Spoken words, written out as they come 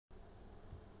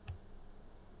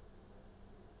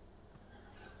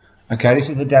Okay, this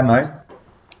is a demo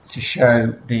to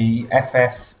show the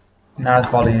FS NAS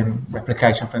volume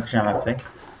replication functionality.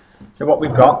 So what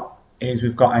we've got is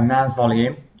we've got a NAS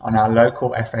volume on our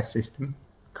local FS system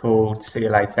called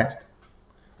CLA test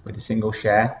with a single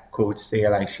share called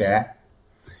CLA share.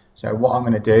 So what I'm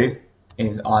going to do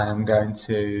is I am going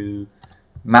to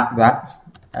map that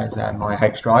as my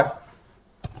H drive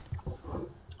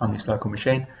on this local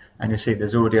machine, and you'll see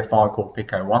there's already a file called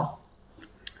pico1.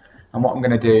 And what I'm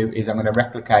going to do is I'm going to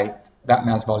replicate that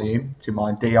NAS volume to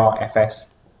my DRFS.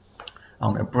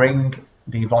 I'm going to bring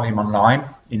the volume online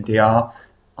in DR.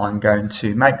 I'm going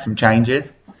to make some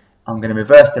changes. I'm going to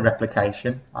reverse the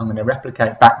replication. I'm going to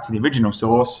replicate back to the original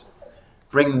source,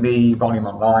 bring the volume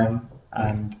online,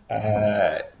 and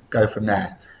go from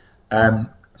there.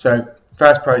 So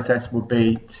first process will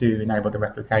be to enable the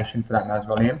replication for that NAS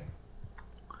volume.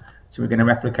 So we're going to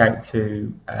replicate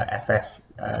to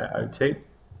FS02.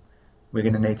 We're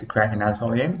going to need to create a NAS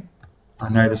volume. I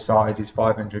know the size is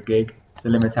 500 gig. It's a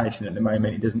limitation at the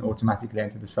moment. It doesn't automatically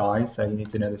enter the size, so you need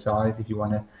to know the size if you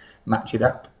want to match it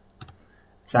up.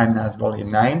 Same NAS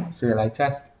volume name, CLA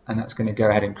test, and that's going to go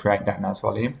ahead and create that NAS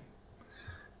volume.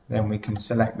 Then we can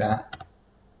select that,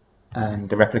 and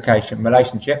the replication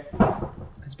relationship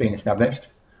has been established.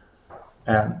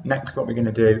 Next, what we're going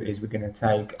to do is we're going to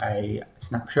take a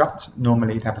snapshot.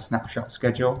 Normally you'd have a snapshot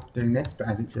schedule doing this, but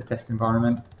as it's a test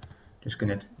environment, just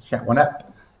going to set one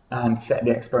up and set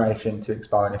the expiration to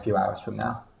expire in a few hours from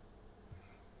now.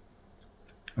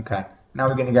 Okay, now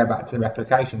we're going to go back to the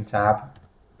replication tab,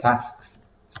 tasks,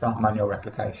 start manual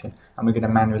replication, and we're going to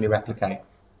manually replicate.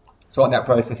 So what that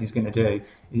process is going to do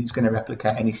is it's going to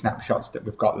replicate any snapshots that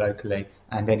we've got locally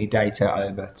and any data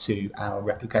over to our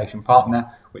replication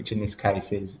partner, which in this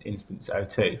case is instance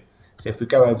 02. So if we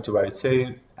go over to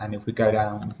 02 and if we go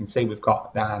down, we can see we've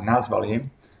got our NAS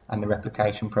volume and the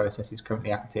replication process is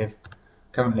currently active.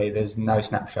 Currently there's no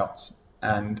snapshots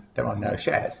and there are no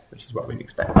shares, which is what we'd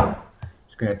expect.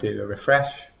 Just going to do a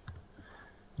refresh.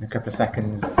 In a couple of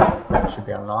seconds that should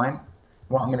be online.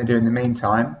 What I'm going to do in the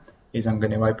meantime is I'm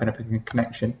going to open up a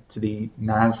connection to the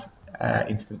NAS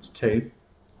instance 2.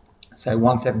 So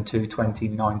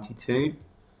 172.20.92.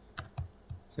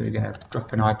 So we're going to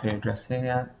drop an IP address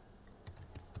here.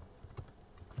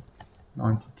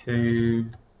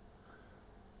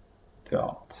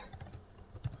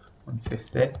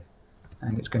 92.150,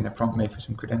 and it's going to prompt me for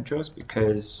some credentials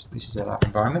because this is a lab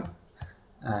environment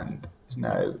and there's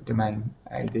no domain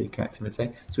AD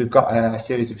connectivity. So we've got a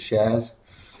series of shares.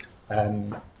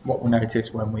 What we'll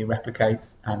notice when we replicate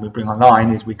and we bring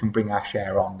online is we can bring our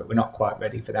share on, but we're not quite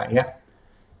ready for that yet.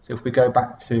 So if we go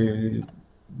back to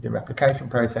the replication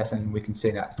process, and we can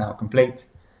see that's now complete,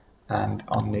 and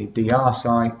on the DR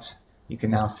site you can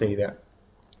now see that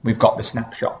we've got the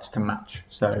snapshots to match.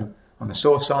 So on the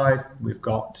source side we've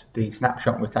got the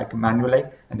snapshot we've taken manually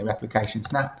and the replication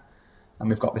snap, and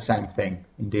we've got the same thing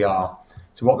in DR.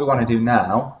 So what we want to do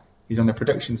now is on the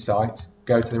production site,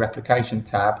 go to the replication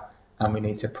tab, and we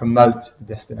need to promote the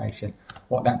destination.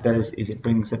 What that does is it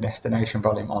brings the destination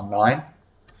volume online,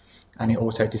 and it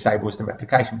also disables the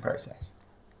replication process.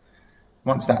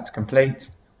 Once that's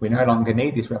complete, we no longer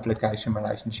need this replication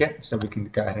relationship, so we can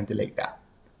go ahead and delete that.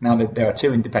 Now that there are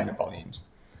two independent volumes,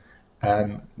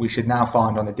 we should now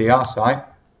find on the DR site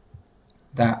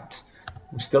that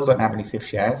we still don't have any CIF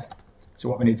shares. So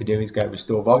what we need to do is go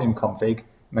restore volume config,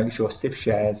 make sure CIF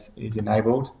shares is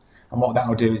enabled, and what that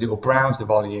will do is it will browse the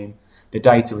volume, the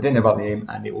data within the volume,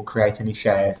 and it will create any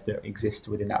shares that exist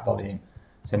within that volume.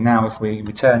 So now if we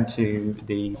return to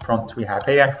the prompt we have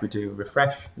here, if we do a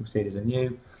refresh, you'll see there's a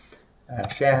new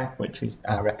share, which is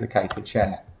our replicated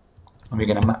share, and we're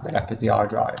going to map that up as the R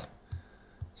drive.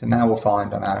 So now we'll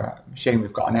find on our machine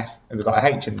we've got an a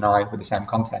H and an I with the same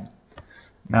content.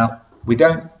 Now we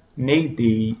don't need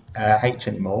the H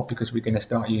anymore because we're going to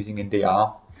start using in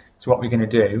DR. So what we're going to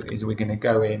do is we're going to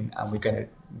go in and we're going to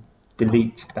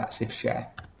delete that CIF share.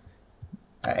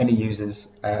 Any users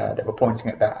that were pointing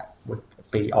at that would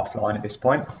be offline at this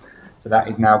point. So that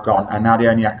is now gone, and now the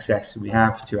only access we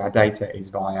have to our data is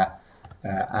via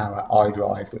our I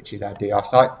drive, which is our DR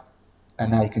site.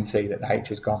 And now you can see that the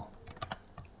H is gone.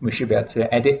 We should be able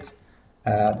to edit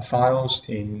the files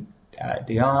in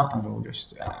DR, and we'll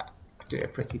just do a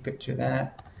pretty picture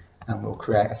there, and we'll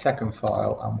create a second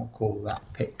file and we'll call that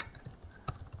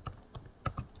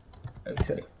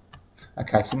pic02.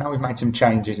 Okay, so now we've made some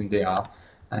changes in DR,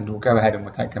 and we'll go ahead and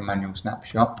we'll take a manual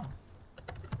snapshot,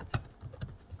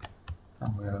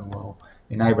 and we'll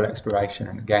enable expiration,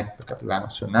 and again a couple of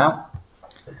hours from now.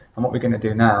 And what we're going to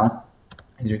do now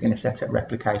is we're going to set up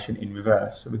replication in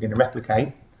reverse. So we're going to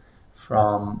replicate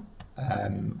from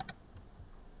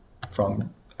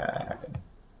from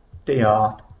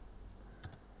DR.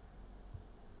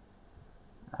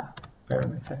 Bear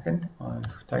with me a second,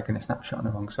 I've taken a snapshot on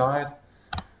the wrong side.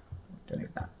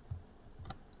 Delete that.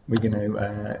 We're going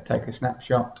to take a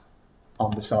snapshot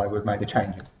on the side we've made the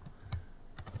changes.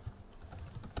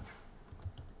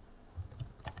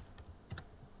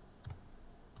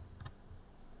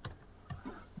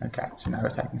 Okay, so now we're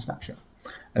taking a snapshot.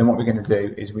 And what we're going to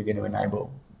do is we're going to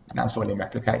enable NAS volume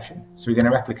replication. So we're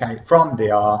going to replicate from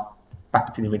DR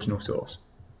back to the original source.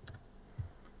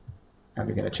 And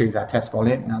we're going to choose our test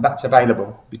volume. Now that's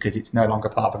available because it's no longer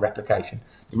part of a replication.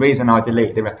 The reason I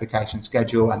deleted the replication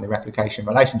schedule and the replication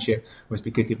relationship was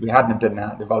because if we hadn't done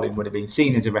that, the volume would have been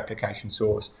seen as a replication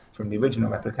source from the original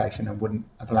replication and wouldn't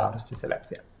have allowed us to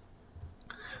select it.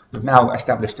 We've now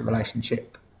established a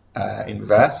relationship in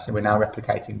reverse, so we're now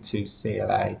replicating to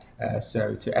CLA,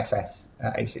 so to FS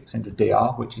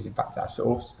 8600DR, which is in fact our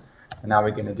source. And now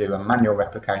we're going to do a manual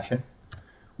replication,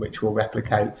 which will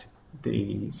replicate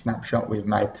the snapshot we've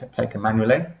made taken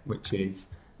manually, which is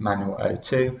manual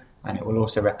 02, and it will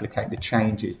also replicate the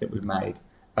changes that we've made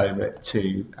over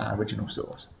to our original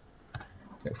source.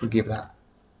 So if we give that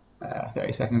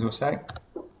 30 seconds or so,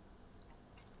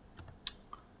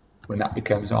 when that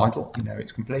becomes idle, you know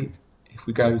it's complete. If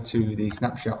we go to the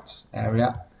snapshots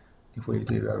area, if we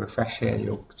do a refresh here,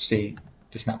 you'll see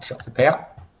the snapshots appear.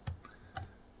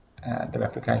 The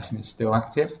replication is still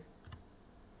active.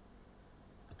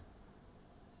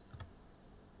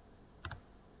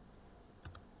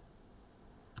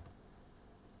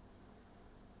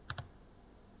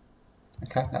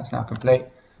 Okay, that's now complete,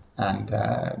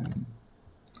 and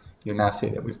you'll now see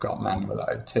that we've got manual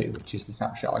 02, which is the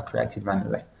snapshot I created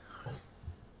manually.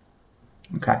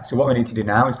 Okay, so what we need to do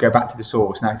now is go back to the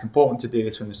source. Now it's important to do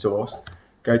this from the source.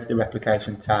 Go to the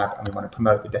replication tab and we want to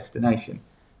promote the destination.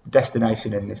 The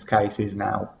destination in this case is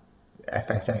now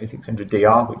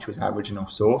FS8600DR, which was our original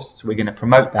source. So we're going to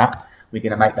promote that. We're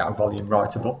going to make that a volume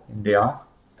writable in DR.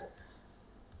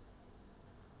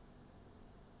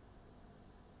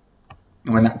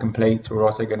 And when that completes, we're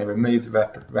also going to remove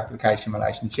the replication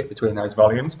relationship between those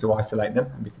volumes to isolate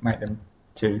them and make them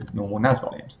to normal NAS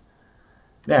volumes.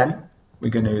 Then we're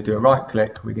going to do a right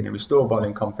click, we're going to restore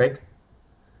volume config.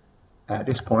 At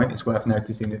this point it's worth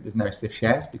noticing that there's no CIF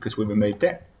shares because we removed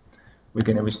it. We're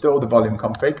going to restore the volume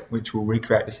config, which will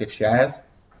recreate the CIF shares.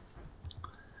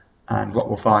 And what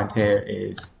we'll find here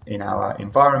is in our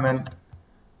environment,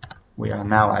 we are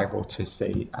now able to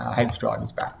see our H drive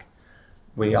is back.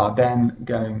 We are then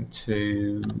going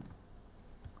to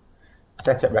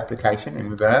set up replication in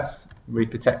reverse,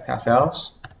 reprotect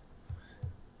ourselves,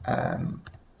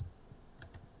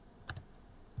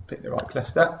 pick the right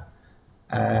cluster,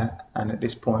 and at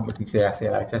this point we can see our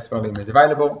CLA test volume is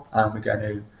available, and we're going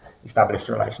to establish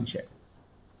a relationship.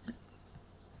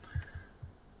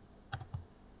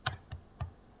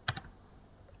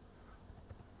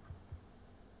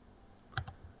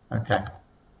 Okay,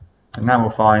 and now we'll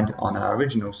find on our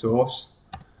original source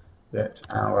that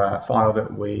our file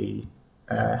that we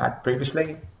had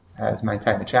previously has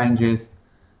maintained the changes,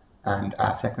 and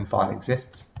our second file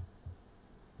exists.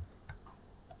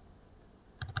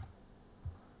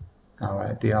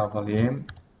 Our DR volume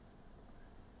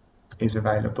is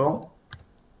available.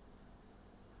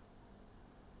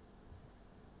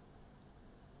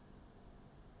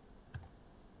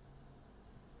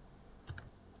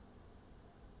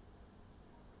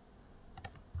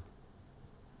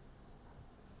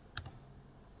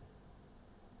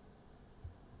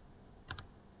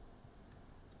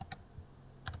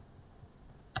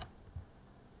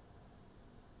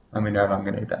 And we no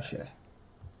longer need that share,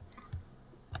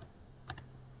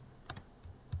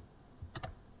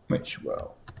 which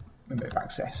will remove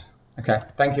access. Okay,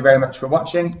 thank you very much for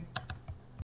watching.